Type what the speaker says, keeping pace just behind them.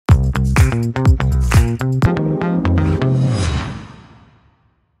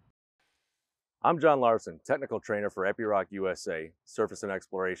I'm Jon Larson, Technical Trainer for Epiroc USA, Surface and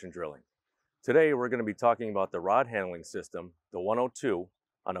Exploration Drilling. Today we're going to be talking about the rod handling system, the 102,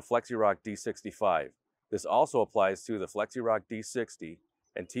 on a FlexiROC D65. This also applies to the FlexiROC D60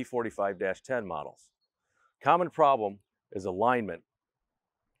 and T45-10 models. Common problem is alignment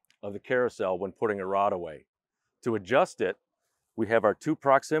of the carousel when putting a rod away. To adjust it, we have our two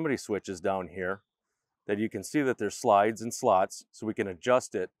proximity switches down here that you can see that there's slides and slots, so we can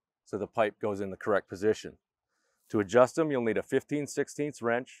adjust it so the pipe goes in the correct position. To adjust them, you'll need a 15/16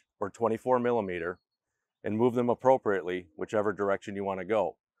 wrench or 24 millimeter and move them appropriately, whichever direction you want to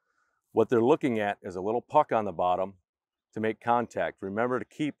go. What they're looking at is a little puck on the bottom to make contact. Remember to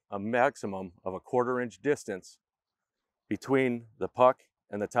keep a maximum of a 1/4 inch distance between the puck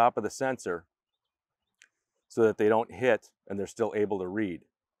and the top of the sensor so that they don't hit and they're still able to read.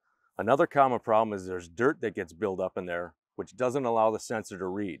 Another common problem is there's dirt that gets built up in there which doesn't allow the sensor to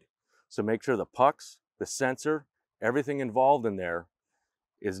read. So make sure the pucks, the sensor, everything involved in there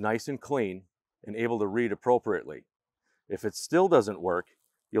is nice and clean and able to read appropriately. If it still doesn't work,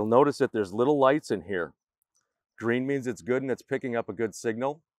 you'll notice that there's little lights in here. Green means it's good and it's picking up a good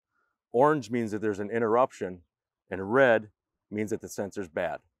signal. Orange means that there's an interruption, and red means that the sensor's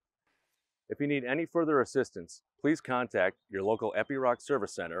bad. If you need any further assistance, please contact your local Epiroc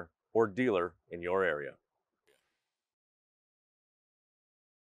service center or dealer in your area.